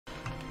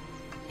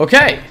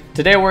Okay,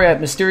 today we're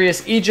at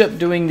Mysterious Egypt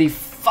doing the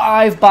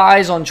 5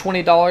 buys on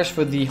 $20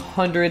 for the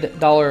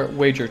 $100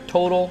 wager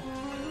total.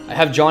 I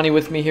have Johnny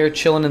with me here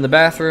chilling in the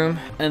bathroom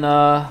and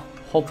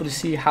hopefully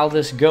see how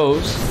this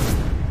goes.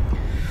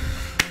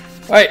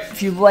 Alright,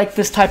 if you like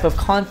this type of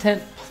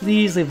content,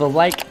 please leave a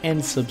like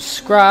and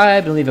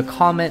subscribe and leave a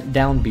comment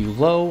down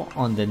below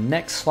on the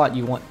next slot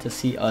you want to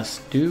see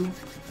us do.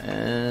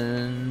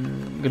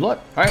 And good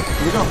luck. Alright,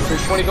 here we go.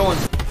 Here's 20 going.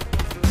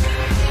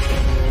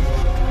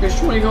 Here's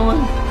 20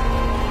 going.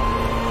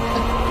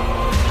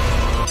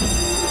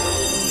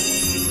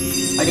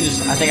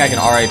 I think I can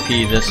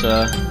RIP this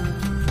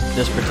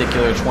this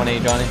particular 20,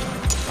 Johnny.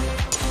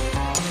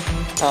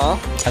 Huh?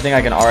 I think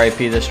I can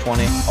RIP this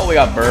 20. Oh, we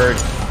got bird.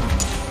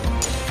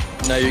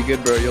 No, you're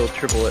good, bro. You'll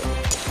triple it.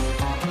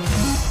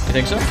 You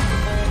think so?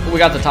 We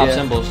got the top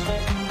symbols.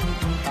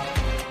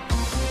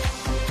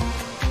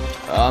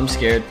 I'm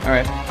scared.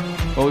 Alright.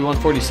 Well, we won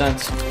 40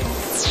 cents.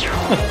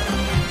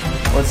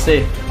 Let's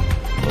see.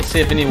 Let's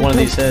see if any one of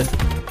these hit.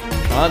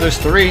 There's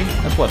 3.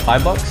 That's what,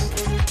 $5?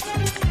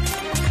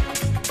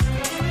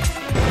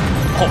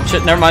 Oh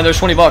shit, never mind, there's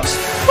 20 bucks.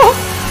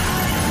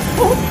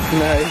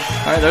 Nice.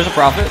 Alright, there's a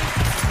profit.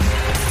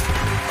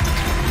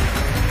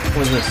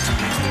 What is this?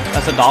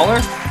 That's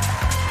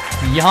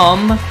 $1?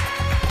 Yum.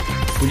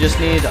 We just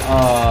need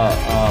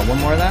one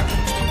more of that.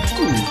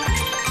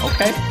 Ooh.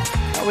 Okay.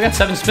 Oh, we got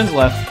 7 spins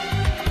left.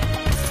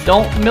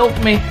 Don't milk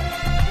me.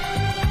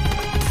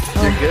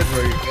 You're good,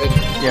 bro. You're good.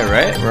 Yeah,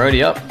 right? We're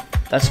already up.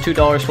 That's $2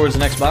 towards the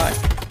next buy.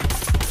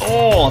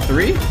 Oh,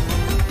 3?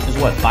 Is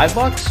what, $5?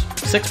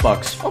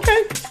 $6.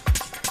 Okay.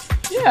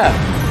 Yeah,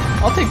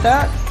 I'll take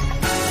that.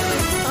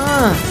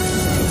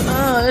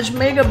 That's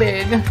mega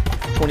big.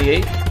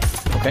 28.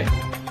 Okay.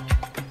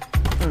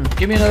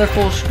 Give me another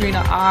full screen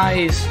of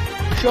eyes.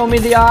 Show me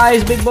the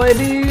eyes, big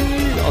baby.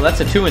 Oh, that's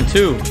a 2 and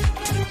 2. So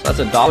that's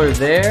 $1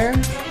 there.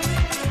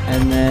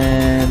 And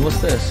then what's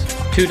this?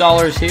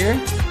 $2 here.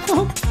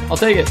 I'll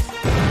take it.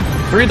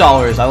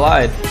 $3. I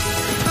lied.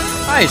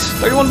 Nice.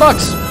 31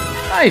 bucks.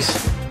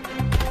 Nice.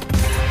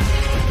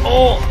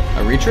 Oh,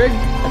 a retrig?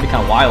 That'd be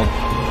kind of wild.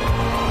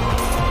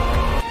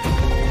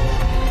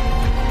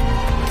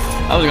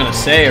 I was gonna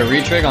say a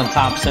retrig on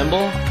top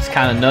symbol. It's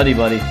kind of nutty,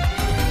 buddy.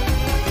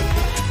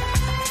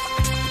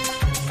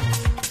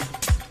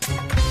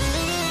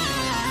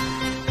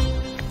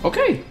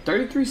 Okay,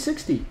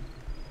 33.60.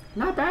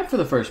 Not bad for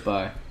the first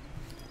buy.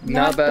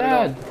 Not bad at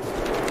all.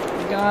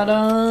 We got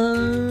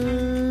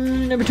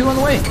number 2 on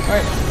the way. All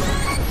right.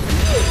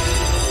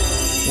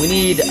 We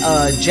need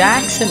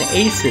jacks and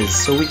aces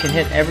so we can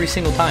hit every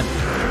single time.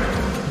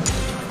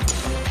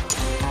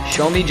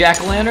 Show me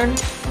jack-o'-lantern.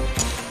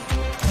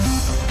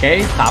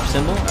 Okay, top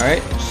symbol. All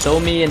right. Show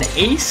me an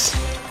ace.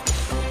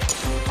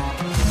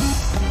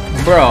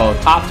 Bro,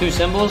 top 2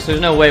 symbols.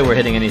 There's no way we're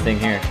hitting anything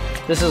here.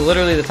 This is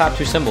literally the top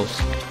 2 symbols.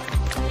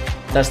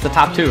 That's the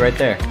top 2 right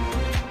there.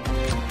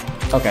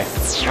 Okay.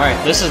 All right.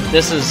 This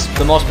is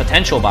the most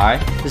potential buy.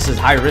 This is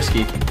high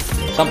risky.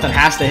 Something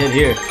has to hit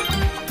here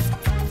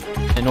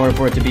in order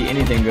for it to be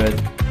anything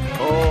good.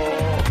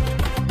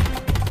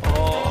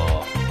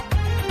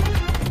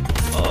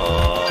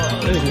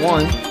 There's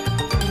 1.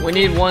 We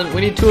need 1.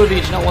 We need 2 of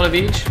each, not 1 of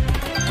each.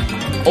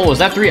 Oh, is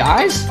that 3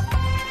 eyes?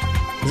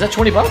 Is that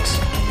 20 bucks?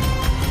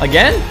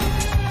 Again?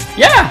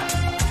 Yeah.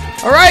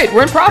 All right,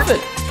 we're in profit.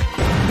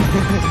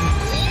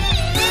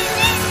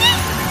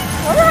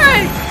 All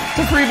right, it's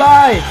a free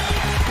buy.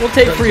 We'll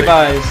take free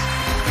buys.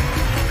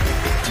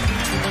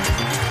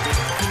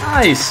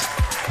 Nice.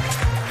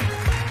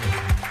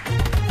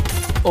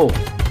 Oh.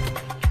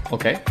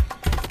 Okay.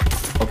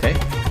 Okay.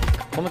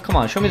 Come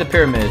on, show me the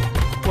pyramid.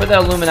 Where's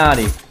that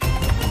Illuminati?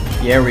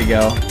 Yeah, there we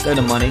go. There's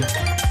the money.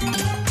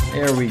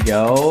 There we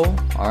go.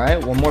 All right,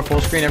 1 more full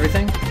screen,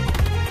 everything.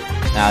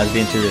 Nah, it's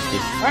being too risky.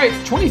 All right,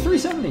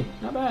 23.70.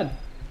 Not bad.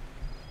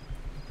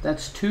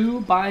 That's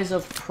 2 buys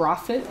of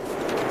profit.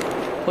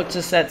 Puts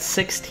us at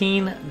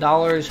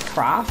 $16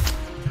 prof.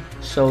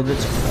 So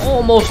that's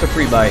almost a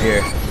free buy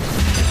here.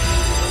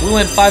 We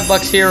win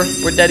 $5 here.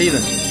 We're dead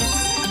even.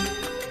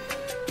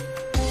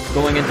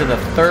 Going into the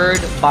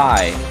 3rd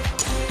buy.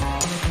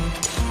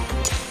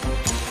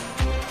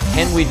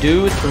 Can we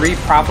do 3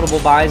 profitable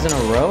buys in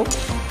a row?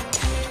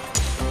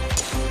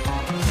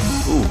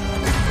 Ooh,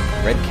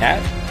 red cat.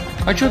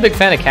 Aren't you a big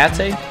fan of cats,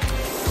 eh?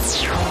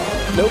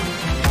 Nope.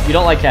 You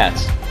don't like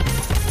cats?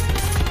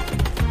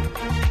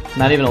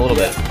 Not even a little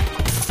bit.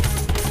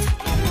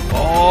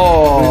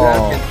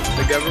 Oh.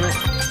 The government?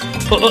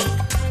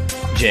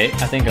 Jay,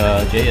 I think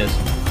Jay is.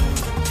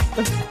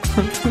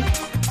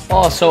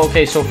 Oh, so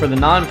okay, so for the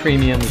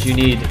non-premiums, you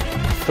need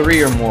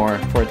 3 or more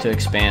for it to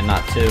expand,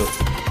 not 2.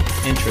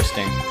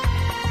 Interesting.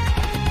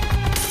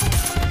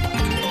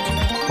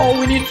 Oh,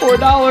 we need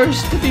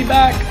 $4 to be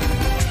back.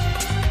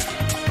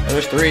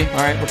 There's 3. All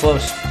right, we're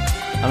close.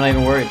 I'm not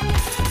even worried.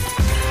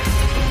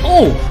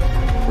 Oh,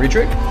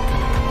 retrig.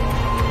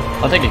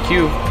 I'll take a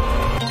Q.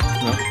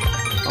 No.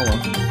 Oh well.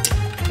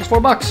 It's $4.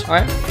 All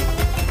right.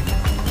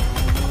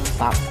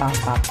 Bop, bop,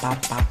 bop, bop,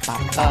 bop,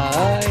 bop, bop.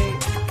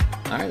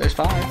 All right, there's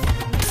 5.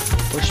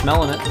 We're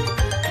smelling it.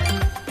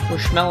 We're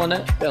smelling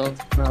it. Don't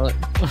smell it.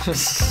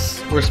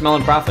 We're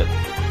smelling profit.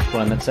 That's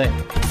what I meant to say.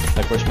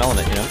 Like we're smelling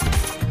it, you know?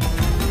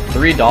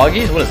 3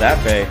 doggies? What does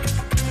that pay?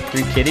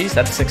 3 kitties?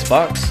 That's $6.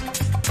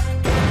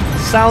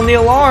 Sound the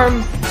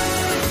alarm!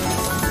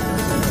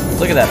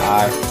 Look at that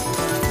eye.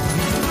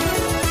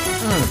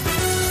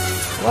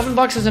 11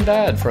 bucks isn't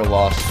bad for a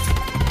loss.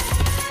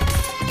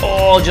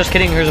 Oh, just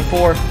kidding. Here's a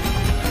 4.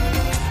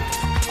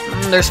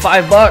 There's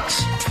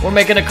 $5. We're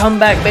making a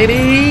comeback,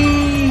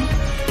 baby!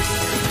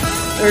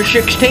 There's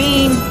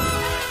 16.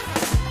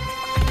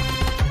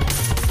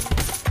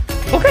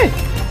 Okay,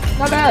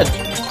 not bad.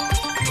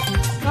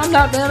 I'm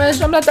not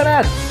damaged. I'm not that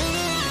bad.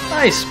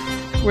 Nice.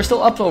 We're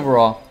still up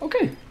overall.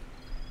 Okay.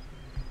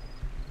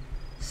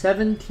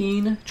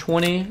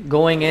 17-20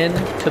 going in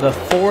to the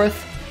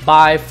 4th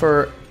buy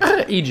for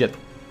Egypt.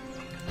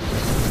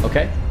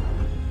 Okay.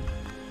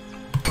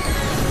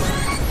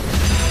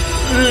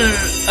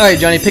 All right,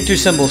 Johnny, pick 2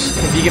 symbols.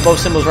 If you get both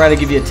symbols right, I'll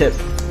give you a tip.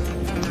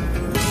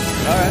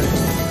 All right.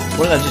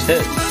 What did I just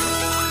hit?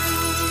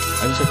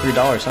 I just hit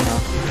 $3 somehow.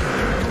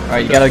 All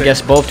right, you gotta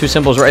guess both 2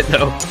 symbols right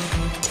though.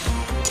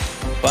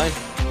 Fine.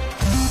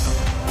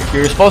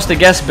 You were supposed to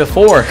guess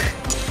before.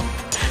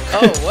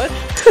 Oh, what?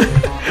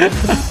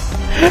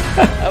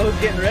 I was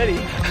getting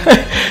ready.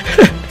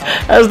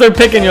 As they're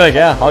picking, you're like,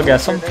 yeah, I'll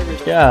guess them.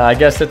 Yeah, I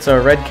guess it's a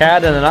red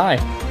cat and an eye.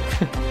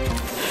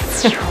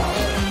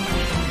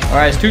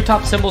 Alright, it's 2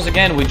 top symbols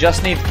again. We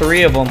just need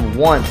 3 of them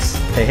once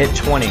to hit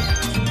 20.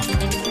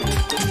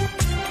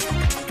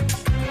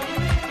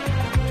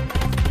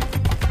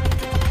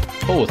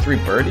 Oh, 3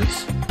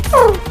 birdies?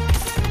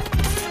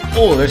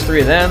 Oh, there's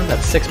 3 of them.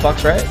 That's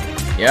 $6, right?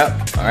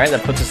 Yep. Alright,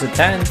 that puts us at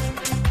 10.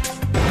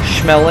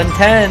 Schmelling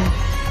 10.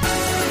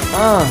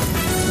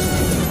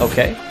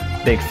 Okay.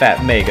 Big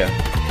fat mega.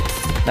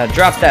 Now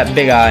drop that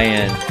big eye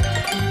in.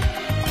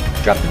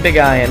 Drop the big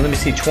eye in. Let me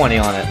see 20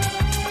 on it.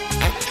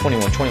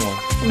 21.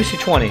 Let me see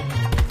 20.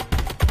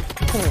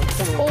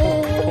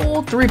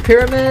 Oh, 3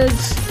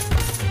 pyramids.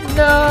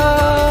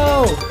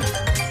 No!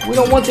 We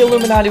don't want the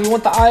Illuminati. We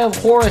want the Eye of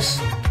Horus.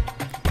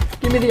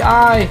 Give me the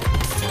eye.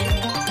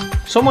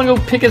 Someone go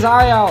pick his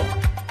eye out.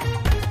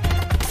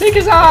 Pick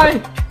his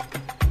eye.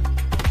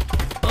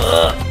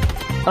 Ugh.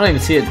 I don't even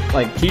see it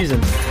like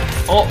teasing.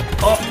 Oh.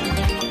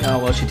 Oh,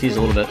 well, she teased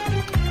a little bit.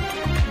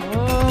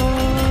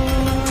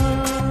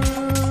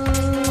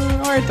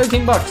 Alright,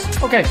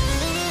 $13. Okay.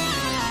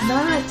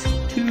 Not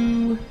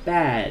too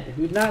bad.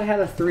 We've not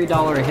had a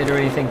 $3 hit or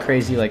anything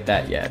crazy like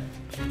that yet.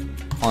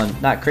 On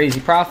not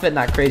crazy profit,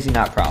 not crazy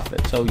not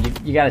profit. So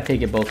you gotta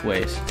take it both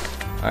ways.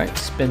 Alright,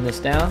 spin this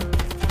down.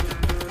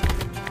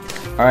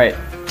 Alright.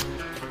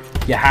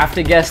 You have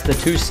to guess the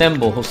 2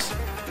 symbols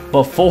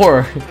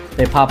before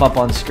they pop up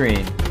on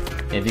screen.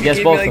 If you guess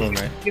both of them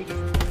right.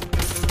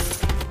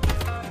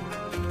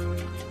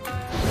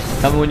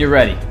 Tell me when you're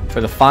ready for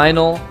the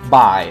final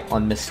buy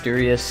on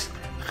Mysterious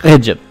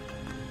Egypt.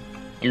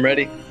 I'm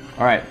ready.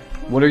 Alright,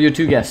 what are your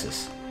 2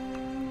 guesses?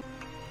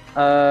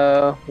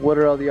 What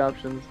are all the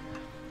options?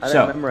 I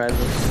didn't memorize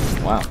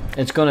them. Wow.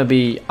 It's gonna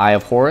be Eye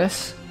of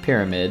Horus,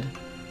 Pyramid,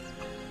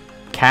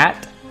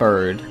 Cat,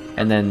 Bird,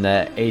 and then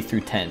the A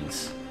through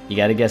 10s. You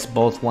gotta guess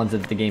both ones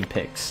that the game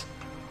picks.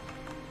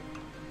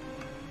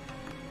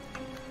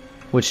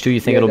 Which 2 you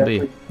think it'll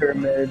be?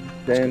 Pyramid,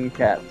 then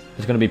cat.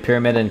 It's gonna be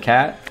Pyramid and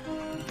Cat?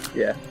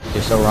 Yeah.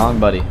 You're so wrong,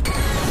 buddy.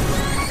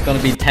 It's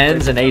gonna be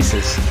 10s and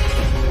aces.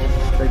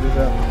 Check this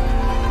out.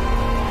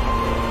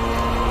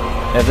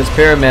 If it's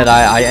Pyramid,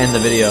 I end the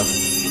video.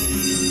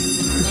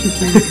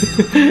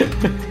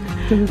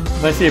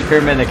 If I see a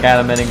Pyramid and a Cat,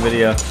 I'm ending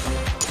video.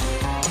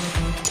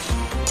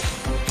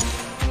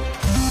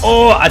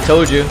 Oh, I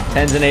told you.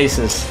 10s and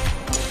aces.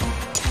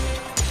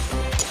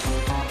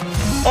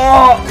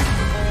 Oh!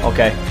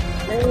 Okay.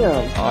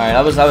 Damn. Alright,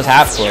 I was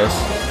half close.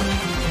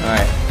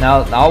 Alright,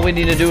 now all we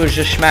need to do is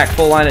just smack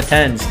full line of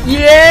 10s.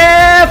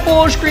 Yeah!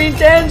 Full screen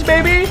 10s,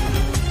 baby!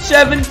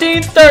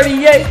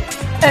 1738.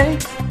 Hey.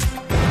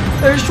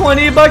 There's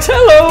 $20.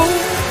 Hello!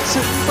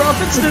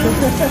 Profits too.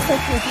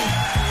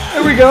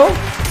 There we go.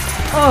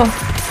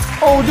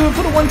 Oh, do it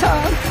for the one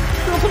time.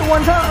 Do it for the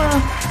one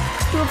time.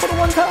 Do it for the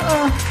one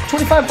time.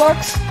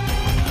 $25.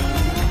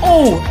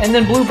 Oh, and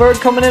then Bluebird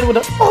coming in with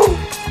a oh.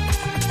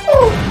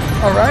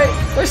 All right,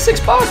 there's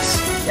 $6.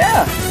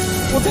 Yeah,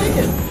 we'll take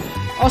it.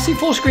 I'll see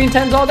full screen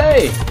 10s all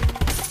day.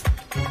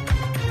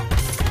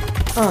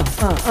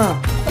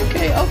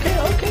 Okay.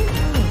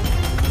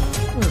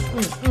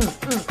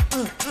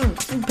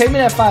 Pay me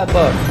that $5.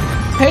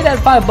 Pay that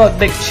 $5,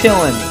 big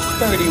chillin'.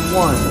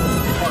 31.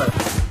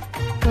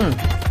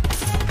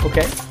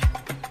 Okay.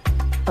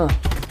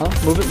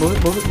 Move it.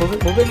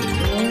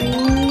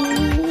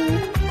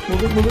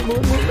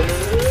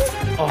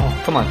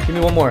 Oh, come on, give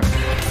me one more.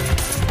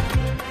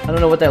 I don't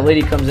know what that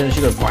lady comes in and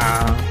she goes,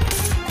 wow.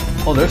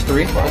 Oh, there's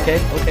 3. Okay.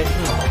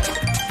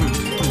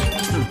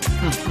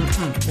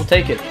 We'll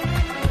take it.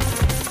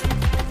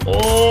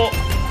 Oh,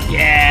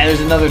 yeah,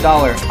 there's another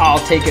 $1. I'll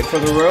take it for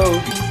the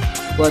road.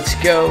 Let's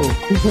go.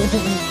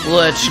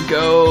 Let's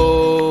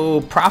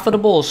go.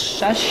 Profitable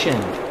session.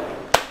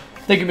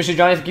 Thank you, Mr.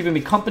 Johnny, for keeping me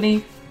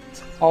company.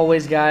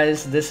 Always,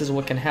 guys, this is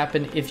what can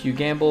happen if you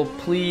gamble.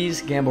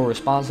 Please gamble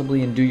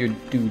responsibly and do your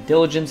due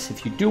diligence.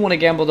 If you do want to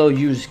gamble, though,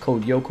 use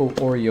code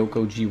YOKO or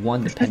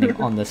YOKOG1,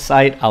 depending on the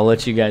site. I'll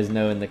let you guys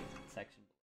know in the